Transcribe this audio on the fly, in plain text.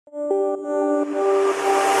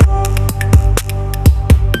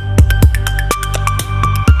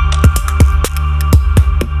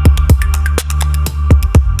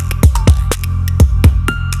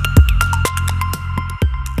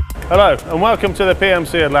Hello and welcome to the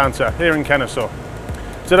PMC Atlanta here in Kennesaw.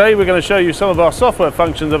 Today we're going to show you some of our software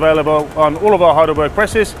functions available on all of our Heidelberg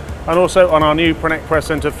presses and also on our new Prinect Press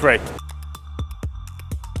Center 3.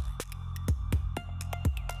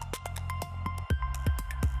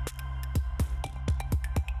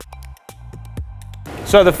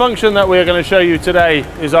 So the function that we're going to show you today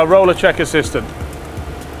is our roller check assistant.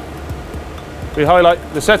 We highlight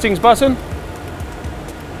the settings button,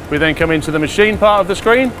 we then come into the machine part of the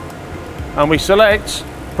screen and we select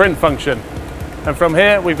print function. And from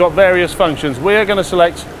here we've got various functions. We are going to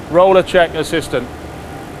select roller check assistant.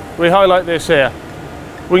 We highlight this here.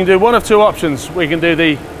 We can do one of two options. We can do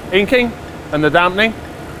the inking and the dampening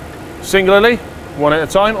singularly, one at a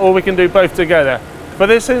time, or we can do both together. For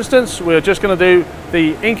this instance, we're just going to do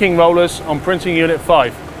the inking rollers on printing unit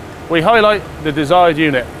 5. We highlight the desired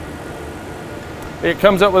unit. It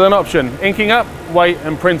comes up with an option, inking up, weight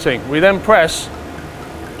and printing. We then press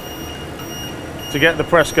to get the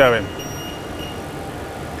press going.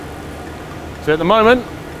 So at the moment,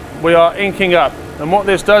 we are inking up. And what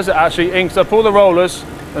this does, it actually inks up all the rollers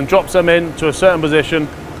and drops them into a certain position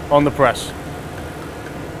on the press.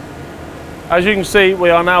 As you can see, we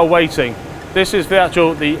are now waiting. This is the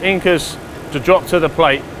inkers to drop to the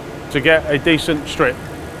plate to get a decent strip.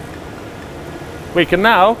 We can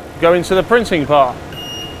now go into the printing part.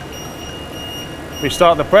 We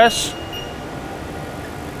start the press.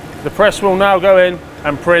 The press will now go in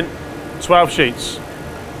and print 12 sheets.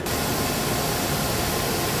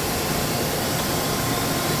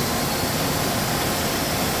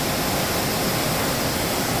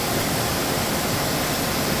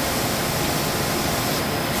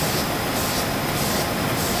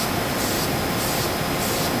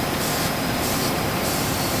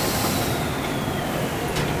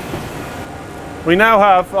 We now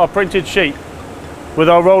have our printed sheet with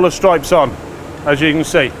our roller stripes on, as you can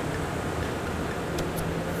see.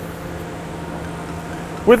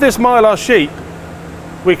 With this mylar sheet,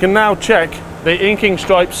 we can now check the inking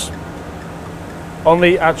stripes on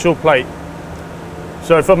the actual plate.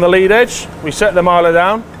 So from the lead edge, we set the mylar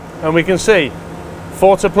down and we can see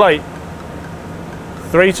 4 to plate,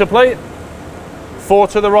 3 to plate, 4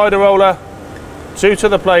 to the rider roller, 2 to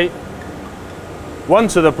the plate, 1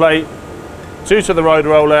 to the plate, 2 to the rider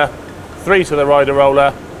roller, 3 to the rider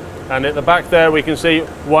roller, and at the back there we can see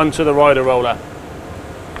 1 to the rider roller.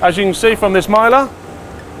 As you can see from this mylar,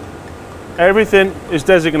 everything is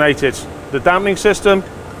designated, the dampening system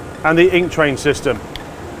and the ink train system.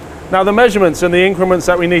 Now the measurements and the increments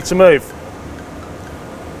that we need to move.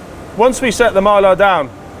 Once we set the mylar down,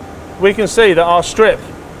 we can see that our strip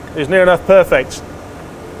is near enough perfect.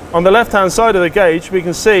 On the left hand side of the gauge we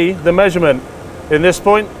can see the measurement. In this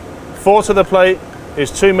point, 4 to the plate is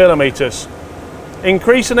 2 millimeters.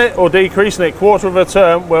 Increasing it or decreasing it quarter of a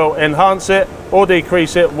turn will enhance it or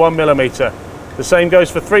decrease it 1 millimeter. The same goes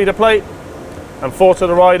for 3 to plate and 4 to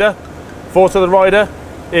the rider. 4 to the rider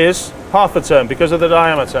is half a turn because of the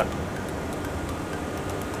diameter.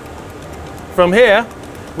 From here,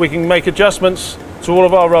 we can make adjustments to all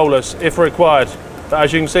of our rollers if required. But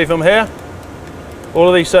as you can see from here, all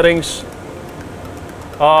of these settings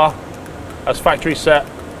are as factory set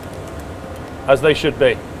as they should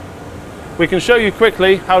be. We can show you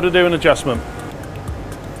quickly how to do an adjustment.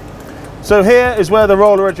 So here is where the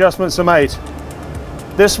roller adjustments are made.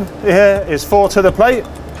 This here is 4 to the plate,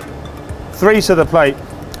 3 to the plate.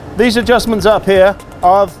 These adjustments up here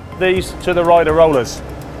are these to the rider rollers.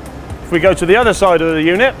 If we go to the other side of the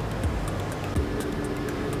unit,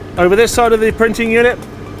 over this side of the printing unit,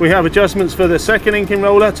 we have adjustments for the second inking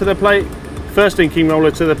roller to the plate, first inking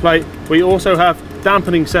roller to the plate. We also have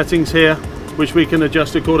dampening settings here, which we can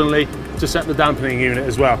adjust accordingly to set the dampening unit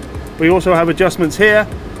as well. We also have adjustments here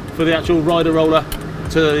for the actual rider roller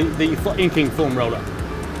to the inking form roller.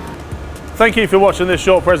 Thank you for watching this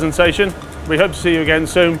short presentation. We hope to see you again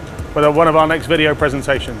soon with one of our next video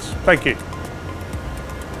presentations. Thank you.